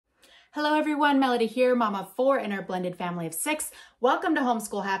Hello everyone, Melody here, mom of 4 in our blended family of 6. Welcome to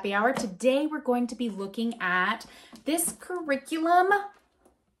Homeschool Happy Hour. Today we're going to be looking at this curriculum,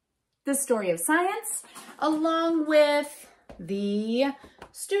 The Story of Science, along with the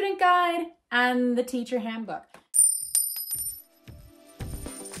student guide and the teacher handbook.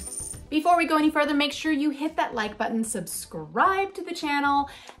 Before we go any further, make sure you hit that like button, subscribe to the channel,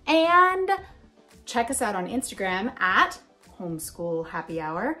 and check us out on Instagram at Homeschool Happy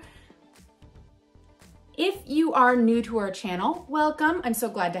Hour. If you are new to our channel, welcome. I'm so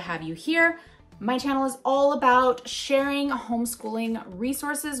glad to have you here. My channel is all about sharing homeschooling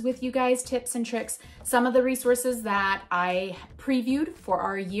resources with you guys, tips and tricks. Some of the resources that I previewed for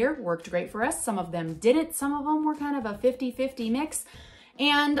our year worked great for us. Some of them didn't. Some of them were kind of a 50-50 mix.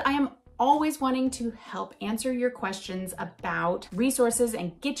 And I am always wanting to help answer your questions about resources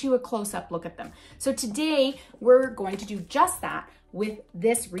and get you a close-up look at them. So today we're going to do just that with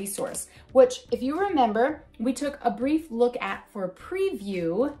this resource, which, if you remember, we took a brief look at for a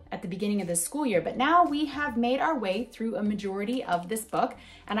preview at the beginning of this school year, but now we have made our way through a majority of this book,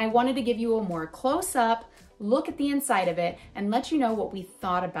 and I wanted to give you a more close-up look at the inside of it and let you know what we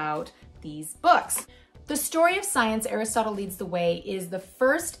thought about these books. The Story of Science, Aristotle Leads the Way, is the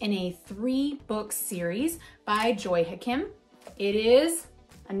first in a 3-book series by Joy Hakim. It is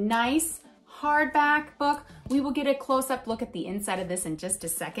a nice hardback book. We will get a close-up look at the inside of this in just a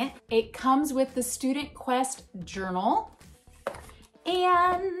second. It comes with the Student Quest journal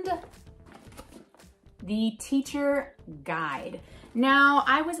and the teacher guide. Now,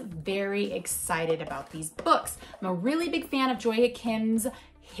 I was very excited about these books. I'm a really big fan of Joy Hakim's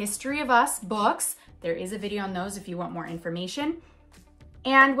History of Us books. There is a video on those if you want more information.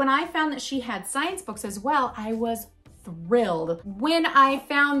 And when I found that she had science books as well, I was thrilled. When I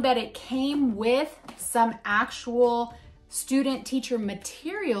found that it came with some actual student teacher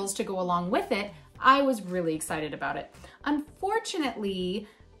materials to go along with it, I was really excited about it. Unfortunately,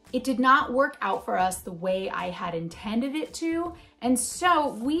 it did not work out for us the way I had intended it to, and so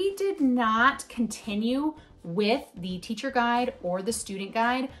we did not continue with the teacher guide or the student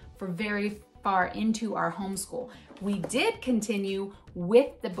guide for very far into our homeschool. We did continue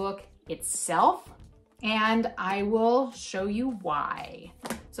with the book itself, and I will show you why.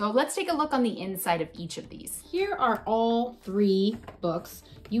 So let's take a look on the inside of each of these. Here are all 3 books.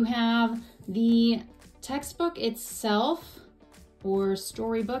 You have the textbook itself, or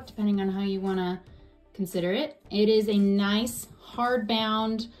storybook, depending on how you want to consider it. It is a nice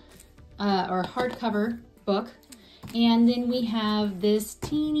hardbound or hardcover book. And then we have this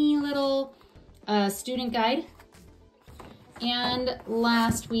teeny little student guide. And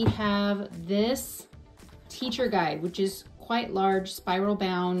last we have this teacher guide, which is quite large, spiral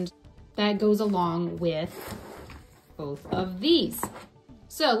bound, that goes along with both of these.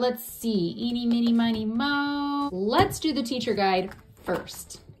 So let's see, eeny, meeny, miny, moe. Let's do the teacher guide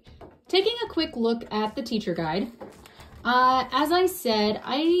first. Taking a quick look at the teacher guide, as I said,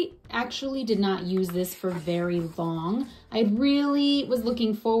 I actually did not use this for very long. I really was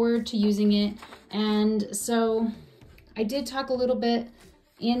looking forward to using it, and so I did talk a little bit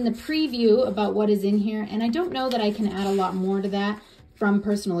in the preview about what is in here, and I don't know that I can add a lot more to that from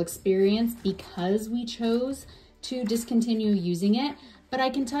personal experience because we chose to discontinue using it, but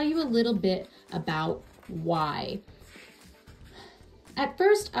I can tell you a little bit about why. At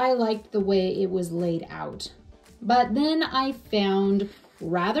first, I liked the way it was laid out, but then I found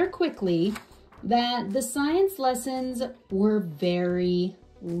rather quickly that the science lessons were very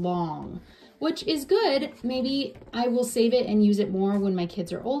long, which is good. Maybe I will save it and use it more when my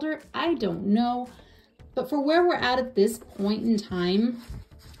kids are older. I don't know. But for where we're at this point in time,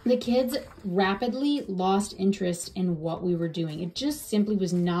 the kids rapidly lost interest in what we were doing. It just simply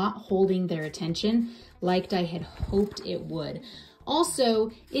was not holding their attention like I had hoped it would.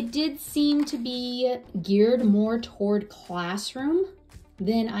 Also, it did seem to be geared more toward classroom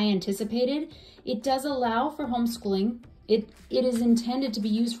than I anticipated. It does allow for homeschooling. It is intended to be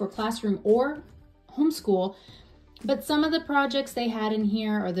used for classroom or homeschool, but some of the projects they had in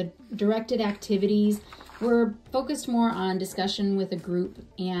here, or the directed activities, were focused more on discussion with a group,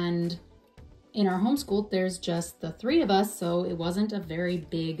 and in our homeschool, there's just the 3 of us, so it wasn't a very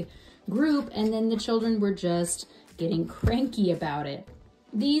big group, and then the children were just getting cranky about it.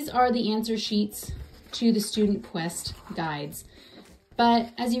 These are the answer sheets to the Student Quest guides, but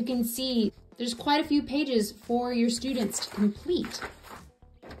as you can see, there's quite a few pages for your students to complete.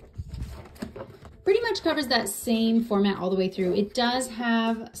 Pretty much covers that same format all the way through. It does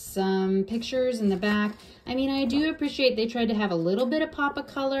have some pictures in the back. I mean, I do appreciate they tried to have a little bit of pop of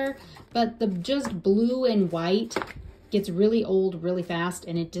color, but the just blue and white gets really old really fast,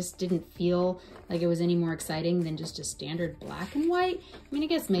 and it just didn't feel like it was any more exciting than just a standard black and white. I mean, I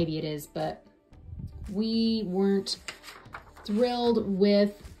guess maybe it is, but we weren't thrilled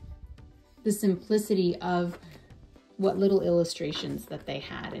with the simplicity of what little illustrations that they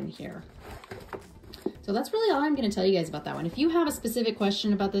had in here. So that's really all I'm going to tell you guys about that one. If you have a specific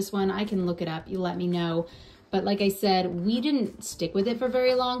question about this one, I can look it up. You let me know. But like I said, we didn't stick with it for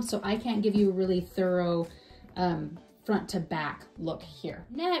very long, so I can't give you a really thorough front to back look here.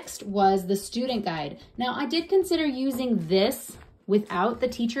 Next was the student guide. Now, I did consider using this without the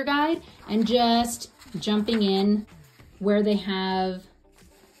teacher guide and just jumping in where they have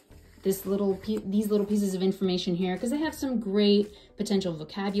these little pieces of information here, because they have some great potential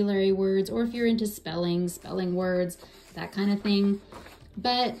vocabulary words, or if you're into spelling words, that kind of thing.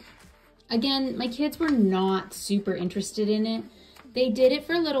 But again, my kids were not super interested in it. They did it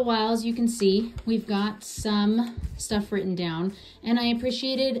for a little while. As you can see, we've got some stuff written down, and I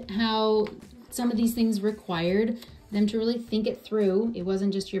appreciated how some of these things required them to really think it through. It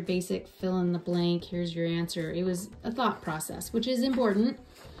wasn't just your basic fill in the blank, here's your answer. It was a thought process, which is important.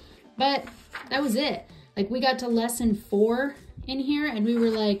 But that was it. Like, we got to lesson 4 in here and we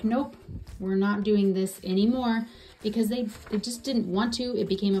were like, nope, we're not doing this anymore, because they just didn't want to. It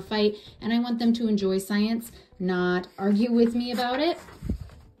became a fight, and I want them to enjoy science, not argue with me about it.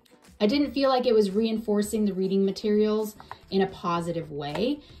 I didn't feel like it was reinforcing the reading materials in a positive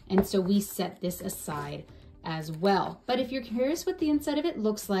way, and so we set this aside as well. But if you're curious what the inside of it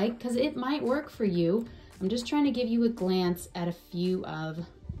looks like, because it might work for you, I'm just trying to give you a glance at a few of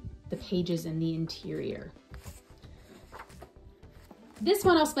the pages in the interior. This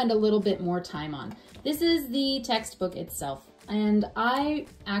one I'll spend a little bit more time on. This is the textbook itself, and I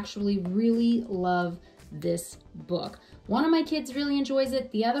actually really love this book. One of my kids really enjoys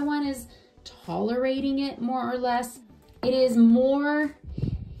it. The other one is tolerating it more or less. It is more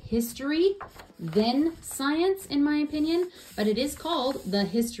history than science, in my opinion, but it is called The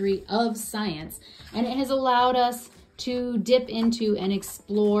History of Science, and it has allowed us to dip into and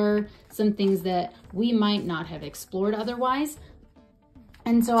explore some things that we might not have explored otherwise.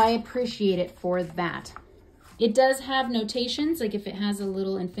 And so I appreciate it for that. It does have notations, like if it has a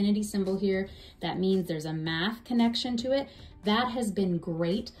little infinity symbol here, that means there's a math connection to it. That has been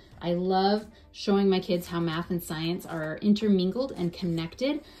great. I love showing my kids how math and science are intermingled and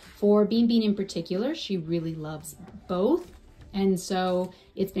connected. For Bean Bean in particular, she really loves both. And so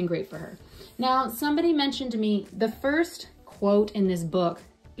it's been great for her. Now, somebody mentioned to me the first quote in this book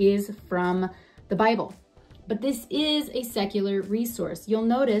is from the Bible, but this is a secular resource. You'll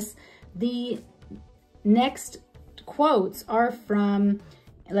notice the next quotes are from,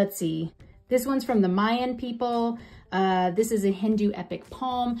 let's see, this one's from the Mayan people. This is a Hindu epic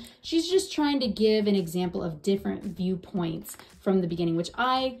poem. She's just trying to give an example of different viewpoints from the beginning, which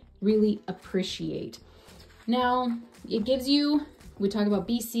I really appreciate. Now, it gives you, we talk about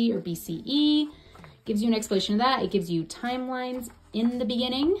BC or BCE, gives you an explanation of that. It gives you timelines in the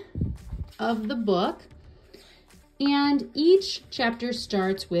beginning of the book. And each chapter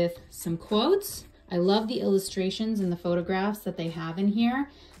starts with some quotes. I love the illustrations and the photographs that they have in here.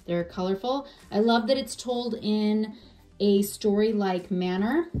 They're colorful. I love that it's told in a story-like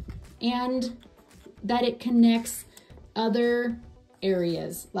manner and that it connects other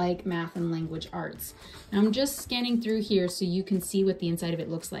areas like math and language arts. Now I'm just scanning through here so you can see what the inside of it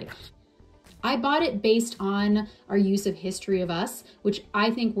looks like. I bought it based on our use of History of Us, which I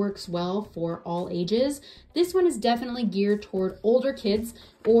think works well for all ages. This one is definitely geared toward older kids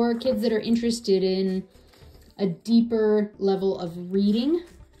or kids that are interested in a deeper level of reading.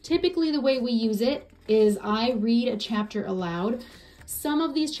 Typically the way we use it is I read a chapter aloud. Some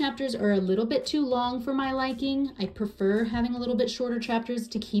of these chapters are a little bit too long for my liking. I prefer having a little bit shorter chapters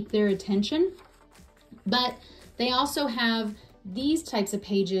to keep their attention. But they also have these types of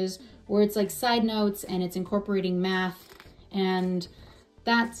pages where it's like side notes and it's incorporating math, and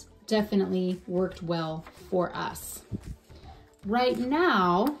that's definitely worked well for us. Right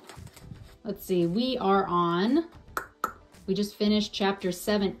now, let's see, we just finished chapter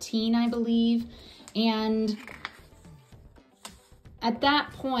 17, I believe, and at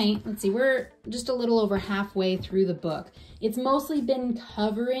that point, let's see, we're just a little over halfway through the book. It's mostly been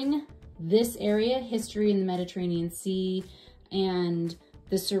covering this area, history in the Mediterranean Sea and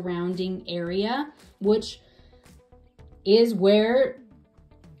the surrounding area, which is where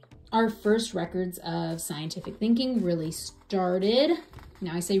our first records of scientific thinking really started.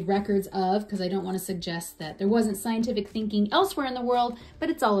 Now I say records of because I don't want to suggest that there wasn't scientific thinking elsewhere in the world, but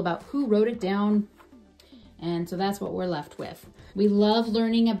it's all about who wrote it down And so that's what we're left with. We love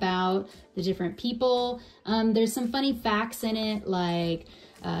learning about the different people. There's some funny facts in it, like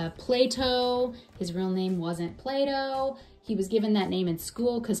Plato, his real name wasn't Plato. He was given that name in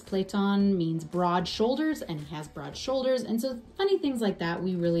school because Platon means broad shoulders, and he has broad shoulders. And so funny things like that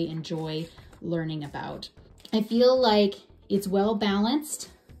we really enjoy learning about. I feel like it's well balanced.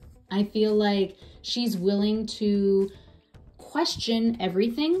 I feel like she's willing to question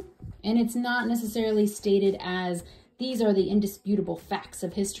everything, and it's not necessarily stated as these are the indisputable facts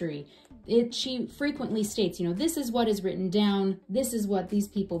of history. She frequently states, you know, this is what is written down, this is what these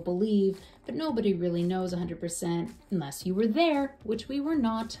people believe, but nobody really knows 100% unless you were there, which we were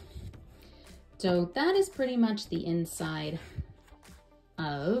not. So that is pretty much the inside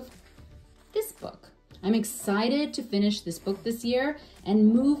of this book. I'm excited to finish this book this year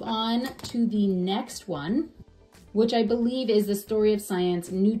and move on to the next one, which I believe is The Story of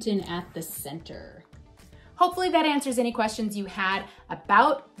Science, Newton at the Center. Hopefully that answers any questions you had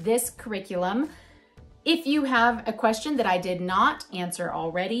about this curriculum. If you have a question that I did not answer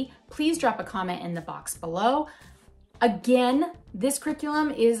already, please drop a comment in the box below. Again, this curriculum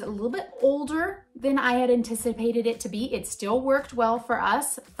is a little bit older than I had anticipated it to be. It still worked well for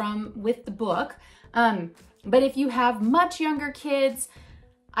us with the book. But if you have much younger kids,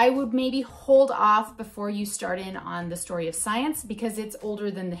 I would maybe hold off before you start in on The Story of Science because it's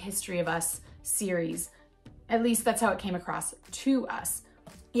older than the History of Us series. At least that's how it came across to us.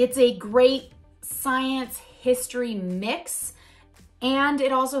 It's a great science history mix, and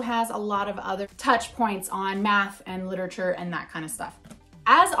it also has a lot of other touch points on math and literature and that kind of stuff.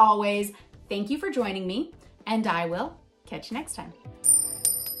 As always, thank you for joining me, and I will catch you next time.